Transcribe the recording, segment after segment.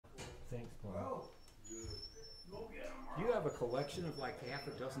Thanks, Paul. Do you have a collection of like half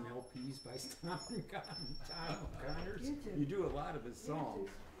a dozen LPs by Tom Connors? You do a lot of his songs.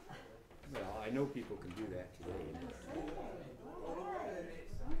 Well, I know people can do that today.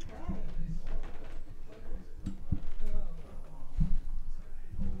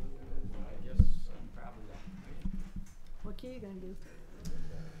 I guess I'm probably not. What key are you going to do?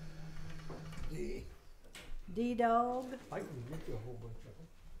 D. D-Dog. I can get you a whole bunch of them.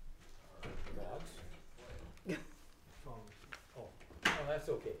 Dogs. Oh, that's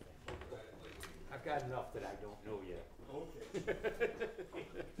okay. I've got enough that I don't know yet. Okay.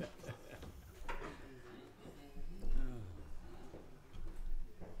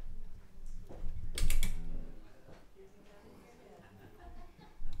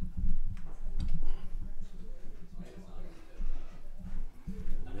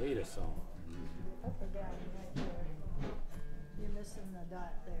 Made a song. I forgot it right there. You're missing the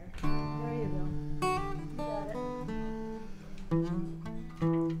dot there. There you go. You got it.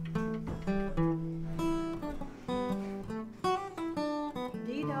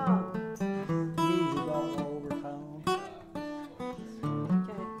 D-Dog. News is all over town.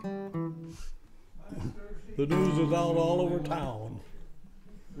 Okay. The news is out all over town.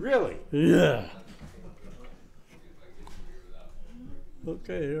 Really? Yeah.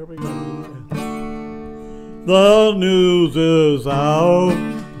 Okay, here we go. The news is out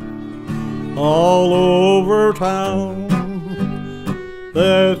all over town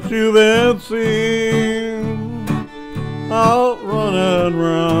that you've been seen out running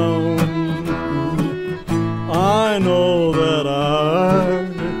round. I know that I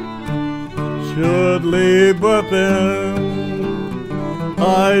should leave, but then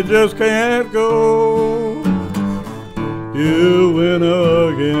I just can't go. You win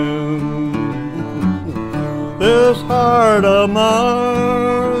again. This heart of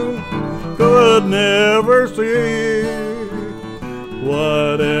mine could never see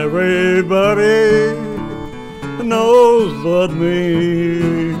what everybody knows but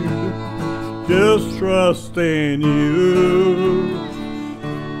me. Just trusting you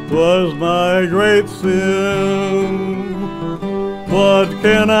was my great sin. What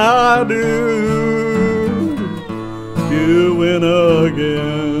can I do? You win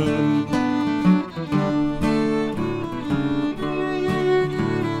again.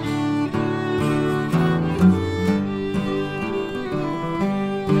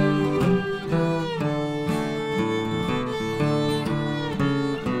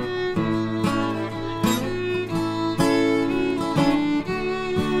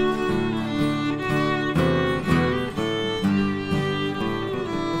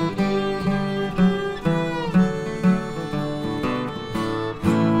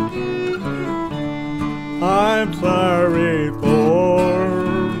 I'm sorry for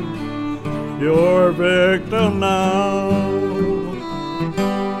your victim now,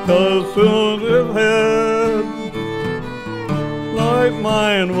 'cause soon his head like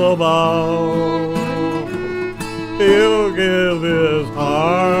mine will bow. He'll give his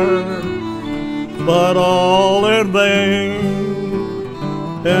heart, but all in vain,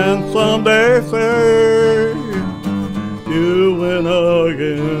 and someday say you win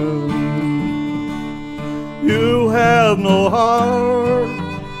again. You have no heart,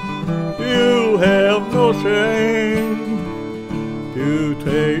 you have no shame. You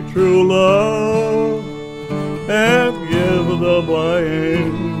take true love and give the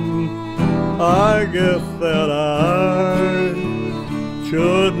blame. I guess that I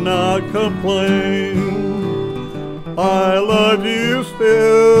should not complain. I love you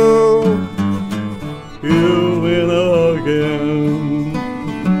still, you win again.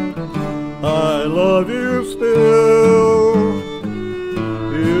 I love you still,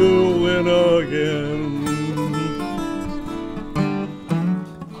 you win again.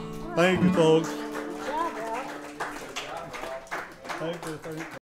 Thank you, folks. Good job, Al. Thank you.